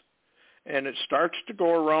place, and it starts to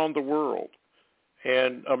go around the world.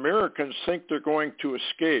 And Americans think they're going to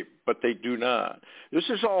escape, but they do not. This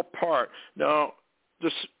is all part. Now,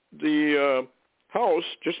 the House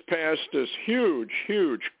just passed this huge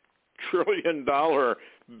 $1 trillion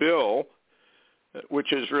bill,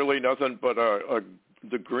 which is really nothing but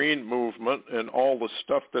the green movement and all the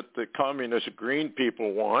stuff that the communist green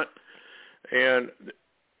people want. And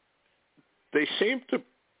they seem to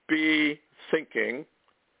be thinking,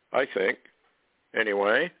 I think,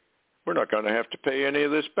 anyway, we're not going to have to pay any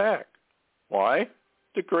of this back. Why?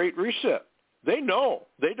 The Great Reset. They know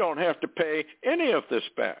they don't have to pay any of this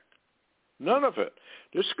back. None of it.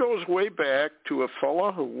 This goes way back to a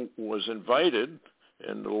fellow who was invited,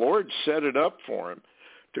 and the Lord set it up for him,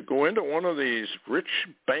 to go into one of these rich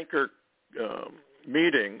banker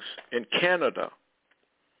meetings in Canada.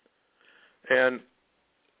 And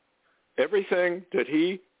everything that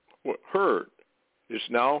he heard is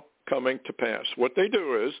now coming to pass. What they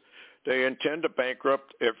do is they intend to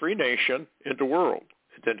bankrupt every nation in the world.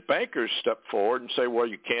 And then the bankers step forward and say, well,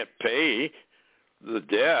 you can't pay the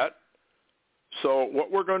debt. So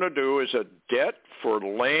what we're going to do is a debt for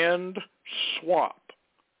land swap.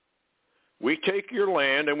 We take your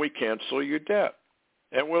land and we cancel your debt.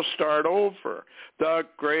 And we'll start over. The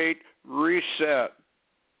Great Reset.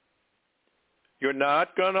 You're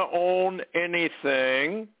not going to own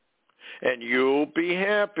anything, and you'll be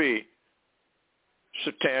happy.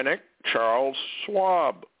 Satanic Charles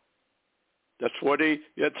Schwab. That's what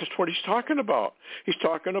he's talking about. He's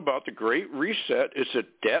talking about the Great Reset is a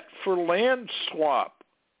debt for land swap.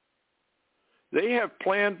 They have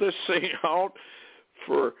planned this thing out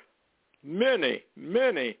for many,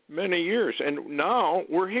 many, many years, and now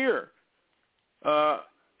we're here.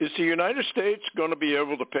 Is the United States going to be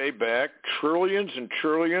able to pay back trillions and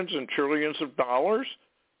trillions and trillions of dollars?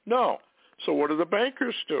 No. So what do the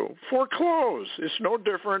bankers do? Foreclose. It's no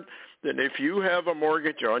different than if you have a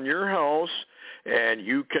mortgage on your house and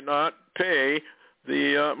you cannot pay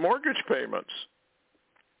the mortgage payments.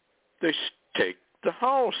 They take the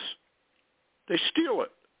house. They steal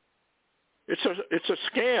it. It's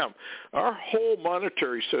a scam. Our whole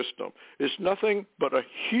monetary system is nothing but a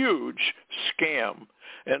huge scam.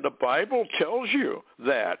 And the Bible tells you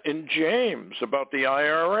that in James about the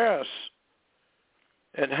IRS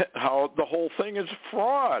and how the whole thing is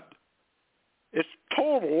fraud. It's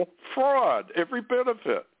total fraud, every bit of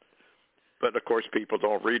it. But, of course, people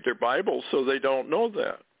don't read their Bibles, so they don't know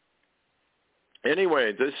that.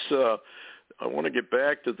 Anyway, I want to get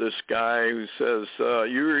back to this guy who says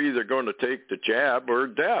you're either going to take the jab or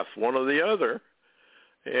death, one or the other.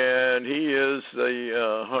 And he is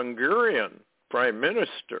the Hungarian prime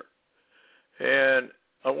minister. And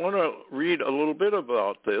I want to read a little bit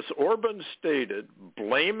about this. Orban stated,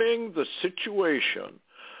 blaming the situation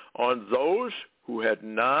on those who had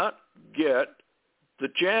not get the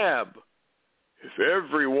jab. If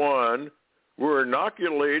everyone were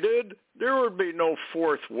inoculated, there would be no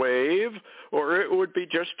fourth wave, or it would be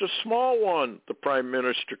just a small one, the prime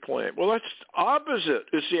minister claimed. Well, that's opposite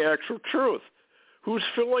is the actual truth. Who's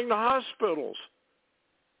filling the hospitals?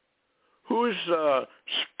 Who's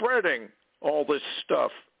spreading all this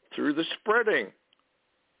stuff through the spreading?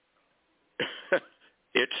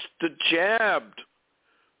 It's the jabbed.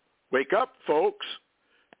 Wake up, folks.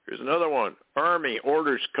 Here's another one. Army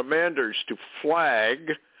orders commanders to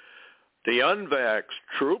flag the unvaxxed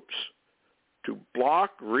troops to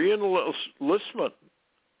block re-enlistment,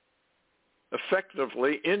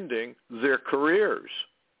 effectively ending their careers.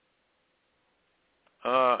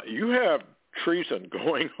 You have treason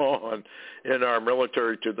going on in our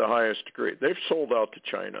military to the highest degree. They've sold out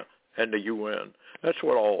to China and the UN. That's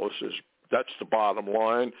what all this is. That's the bottom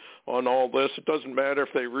line on all this. It doesn't matter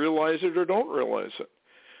if they realize it or don't realize it.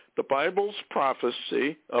 The Bible's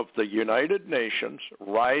prophecy of the United Nations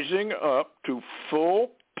rising up to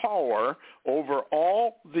full power over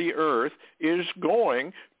all the earth is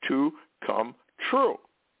going to come true.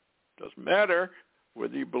 Doesn't matter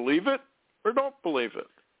whether you believe it or don't believe it.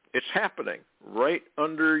 It's happening right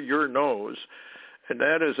under your nose. And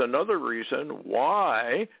that is another reason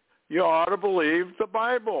why you ought to believe the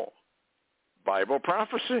Bible, Bible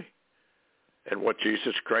prophecy, and what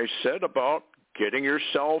Jesus Christ said about getting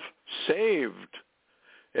yourself saved.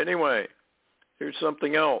 Anyway, here's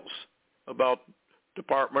something else about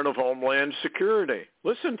Department of Homeland Security.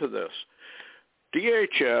 Listen to this.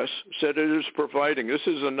 DHS said it is providing, this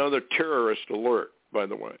is another terrorist alert, by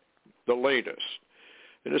the way, the latest.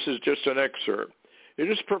 And this is just an excerpt. It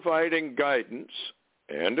is providing guidance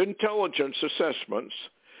and intelligence assessments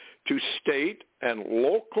to state and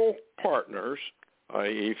local partners,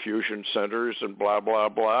 i.e. fusion centers and blah, blah,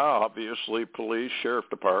 blah, obviously police, sheriff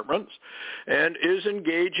departments, and is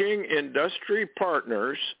engaging industry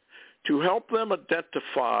partners to help them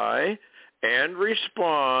identify and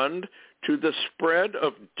respond to the spread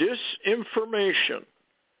of disinformation.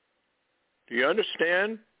 Do you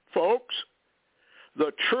understand, folks?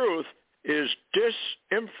 The truth is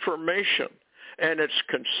disinformation, and it's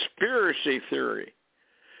conspiracy theory.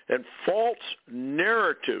 and false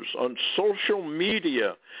narratives on social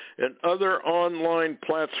media and other online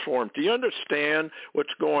platforms. Do you understand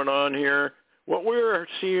what's going on here? What we're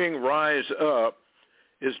seeing rise up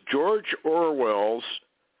is George Orwell's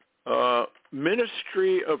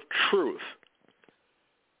Ministry of Truth.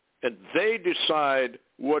 And they decide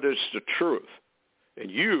what is the truth.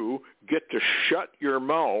 And you get to shut your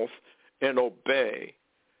mouth and obey.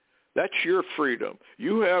 That's your freedom.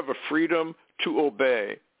 You have a freedom to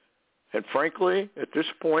obey. And frankly, at this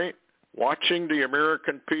point, watching the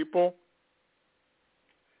American people,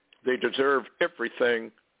 they deserve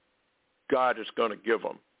everything God is going to give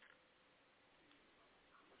them.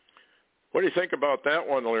 What do you think about that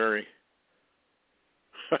one, Larry?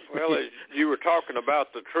 Well, you were talking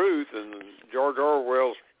about the truth and George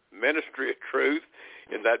Orwell's Ministry of Truth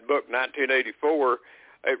in that book, 1984.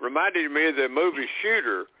 It reminded me of the movie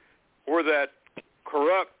Shooter, where that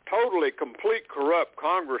corrupt, totally complete corrupt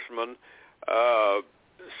congressman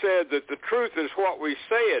said that the truth is what we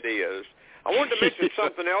say it is. I wanted to mention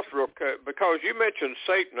something else real quick, because you mentioned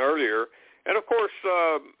Satan earlier, and of course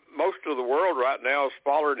most of the world right now is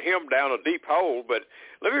following him down a deep hole, but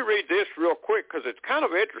let me read this real quick because it's kind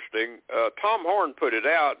of interesting. Tom Horn put it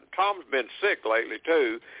out. Tom's been sick lately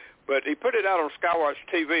too, but he put it out on Skywatch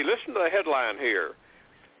TV. Listen to the headline here.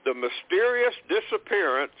 The mysterious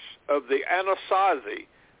disappearance of the Anasazi.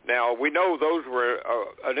 Now, we know those were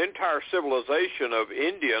an entire civilization of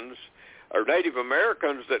Indians or Native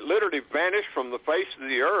Americans that literally vanished from the face of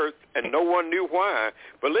the earth, and no one knew why.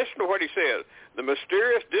 But listen to what he said. The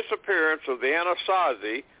mysterious disappearance of the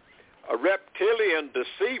Anasazi, a reptilian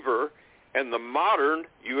deceiver, and the modern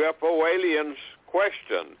UFO aliens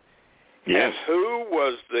question. Yes. And who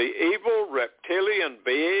was the evil reptilian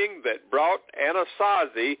being that brought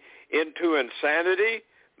Anasazi into insanity?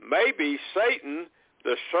 Maybe Satan,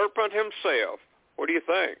 the serpent himself. What do you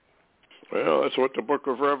think? Well, that's what the book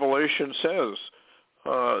of Revelation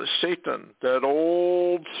says. Satan, that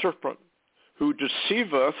old serpent who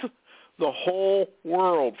deceiveth the whole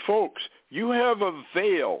world. Folks, you have a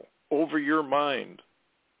veil over your mind.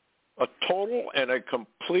 A total and a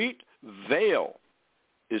complete veil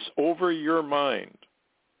is over your mind.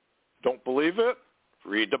 Don't believe it?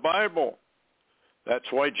 Read the Bible. That's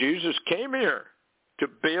why Jesus came here, to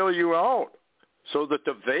bail you out, so that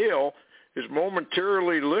the veil is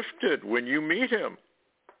momentarily lifted when you meet him.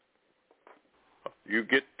 You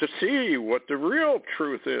get to see what the real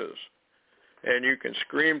truth is. And you can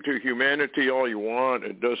scream to humanity all you want.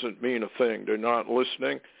 It doesn't mean a thing. They're not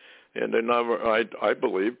listening, and they're never, I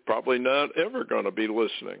believe, probably not ever going to be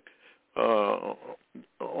listening.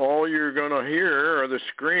 All you're going to hear are the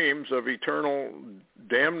screams of eternal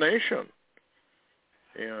damnation.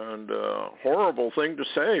 And horrible thing to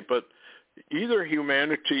say, but either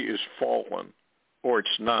humanity is fallen or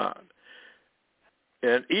it's not.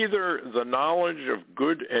 And either the knowledge of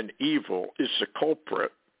good and evil is the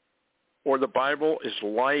culprit, or the Bible is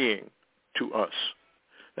lying to us.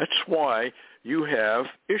 That's why you have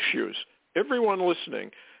issues. Everyone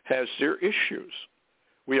listening has their issues.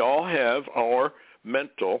 We all have our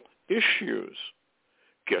mental issues.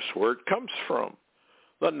 Guess where it comes from?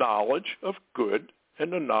 The knowledge of good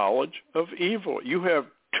and the knowledge of evil. You have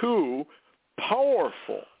two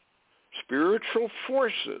powerful spiritual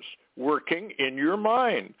forces working in your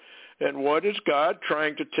mind. And what is God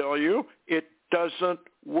trying to tell you? It doesn't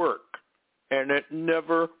work, and it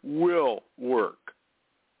never will work.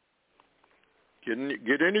 Get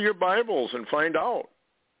into your Bibles and find out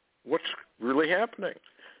what's really happening.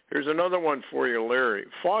 Here's another one for you, Larry.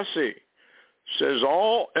 Fossey says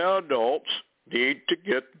all adults need to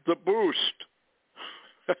get the boost.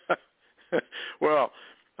 Well,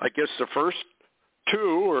 I guess the first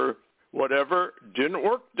two or whatever didn't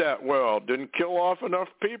work that well, didn't kill off enough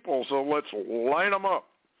people, so let's line them up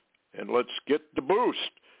and let's get the boost.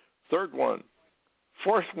 Third one,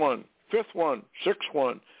 fourth one, fifth one, sixth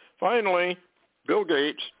one. Finally, Bill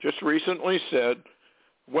Gates just recently said,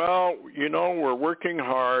 well, you know, we're working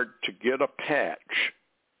hard to get a patch.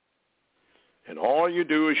 And all you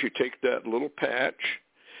do is you take that little patch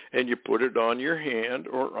and you put it on your hand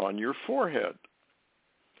or on your forehead.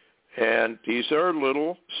 And these are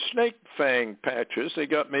little snake fang patches. They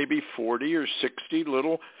got maybe 40 or 60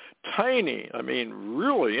 little tiny, I mean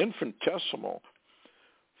really infinitesimal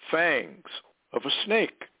fangs of a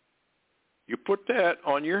snake. You put that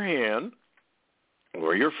on your hand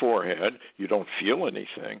or your forehead. You don't feel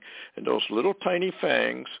anything. And those little tiny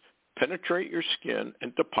fangs penetrate your skin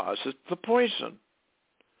and deposit the poison.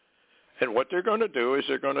 And what they're going to do is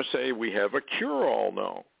they're going to say, we have a cure-all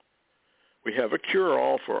now. We have a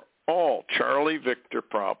cure-all for all Charlie Victor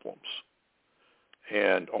problems.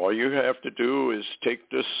 And all you have to do is take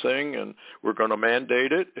this thing, and we're going to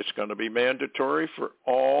mandate it. It's going to be mandatory for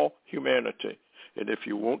all humanity. And if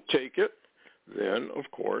you won't take it, then, of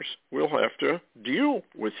course, we'll have to deal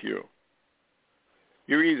with you.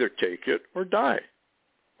 You either take it or die,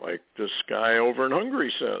 like this guy over in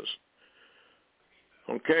Hungary says.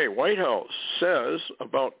 Okay, White House says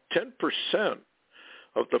about 10%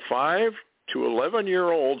 of the 5 to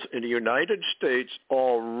 11-year-olds in the United States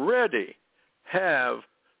already have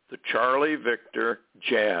the Charlie Victor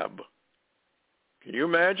jab. Can you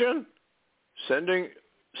imagine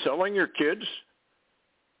selling your kids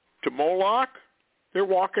to Moloch? They're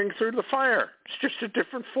walking through the fire. It's just a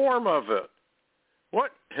different form of it.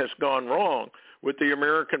 What has gone wrong with the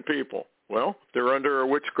American people? Well, they're under a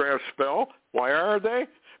witchcraft spell. Why are they?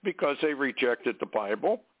 Because they rejected the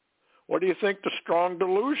Bible. What do you think the strong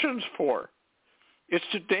delusion's for? It's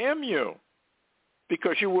to damn you,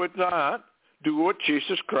 because you would not do what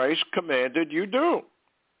Jesus Christ commanded you do.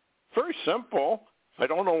 Very simple. I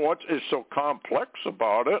don't know what is so complex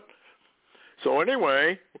about it. So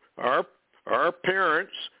anyway, our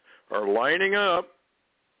parents are lining up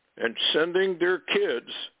and sending their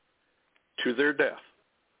kids to their death.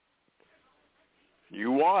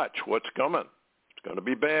 You watch what's coming. It's going to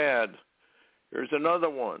be bad. Here's another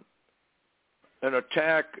one. An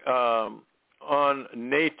attack on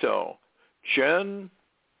NATO. Jens,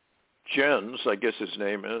 I guess his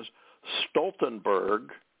name is, Stoltenberg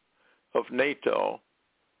of NATO,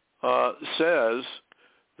 says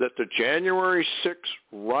that the January 6th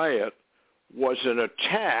riot was an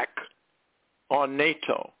attack on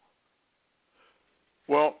NATO.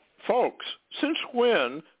 Well, folks, since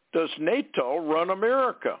when does NATO run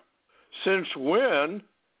America? Since when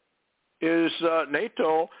is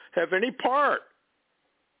NATO have any part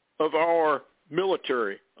of our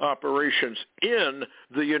military operations in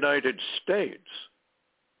the United States?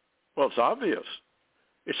 Well, it's obvious.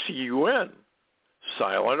 It's the UN,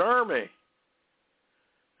 silent army.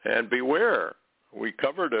 And beware, we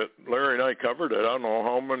covered it, Larry and I covered it, I don't know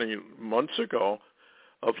how many months ago,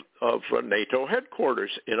 of NATO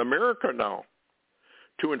headquarters in America now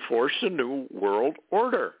to enforce the New World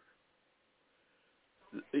Order.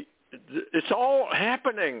 It's all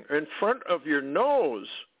happening in front of your nose.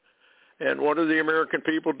 And what are the American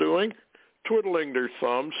people doing? Twiddling their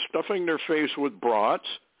thumbs, stuffing their face with brats,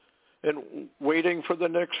 and waiting for the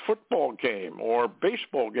next football game or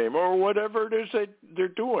baseball game or whatever it is they're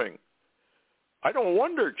doing. I don't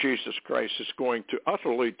wonder Jesus Christ is going to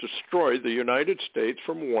utterly destroy the United States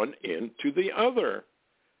from one end to the other.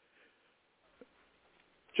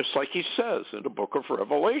 Just like he says in the book of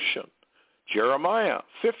Revelation. Jeremiah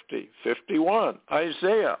 50, 51,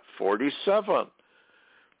 Isaiah 47.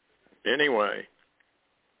 Anyway,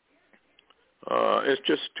 it's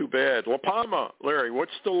just too bad. La Palma, Larry,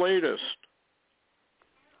 what's the latest?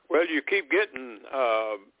 Well, you keep getting,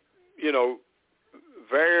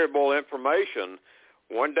 variable information.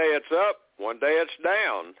 One day it's up, one day it's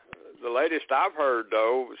down. The latest I've heard,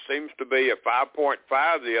 though, seems to be a 5.5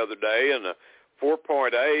 the other day and a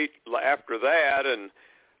 4.8 after that, and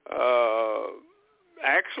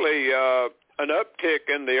actually an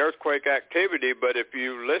uptick in the earthquake activity. But if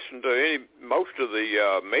you listen to most of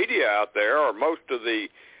the media out there or most of the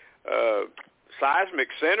seismic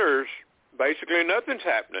centers, basically nothing's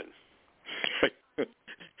happening.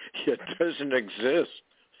 It doesn't exist.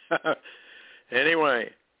 Anyway,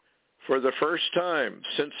 for the first time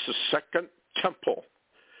since the Second Temple,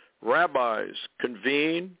 rabbis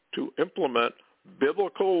convene to implement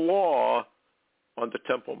biblical law on the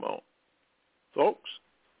Temple Mount. Folks,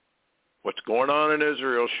 what's going on in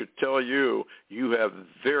Israel should tell you you have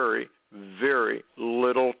very, very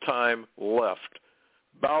little time left.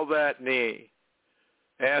 Bow that knee.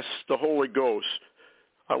 Ask the Holy Ghost.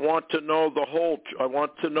 I want to know I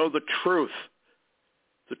want to know the truth.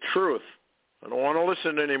 The truth. I don't want to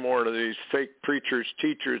listen anymore to these fake preachers,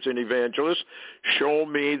 teachers, and evangelists. Show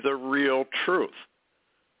me the real truth.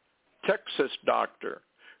 Texas doctor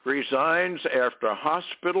resigns after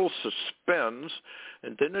hospital suspends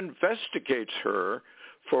and then investigates her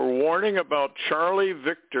for warning about Charlie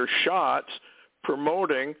Victor shots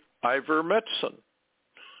promoting ivermectin.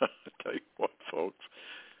 I tell you what, folks,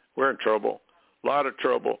 we're in trouble. A lot of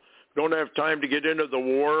trouble. Don't have time to get into the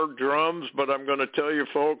war drums, but I'm going to tell you,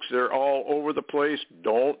 folks, they're all over the place.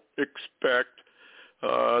 Don't expect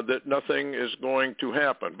that nothing is going to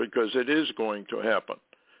happen, because it is going to happen.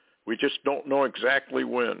 We just don't know exactly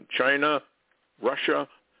when. China, Russia,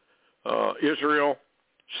 Israel,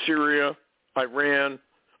 Syria, Iran,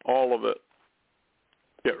 all of it.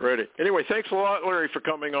 Get ready. Anyway, thanks a lot, Larry, for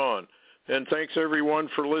coming on. And thanks, everyone,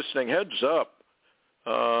 for listening. Heads up.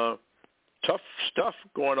 Tough stuff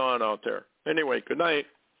going on out there. Anyway, good night.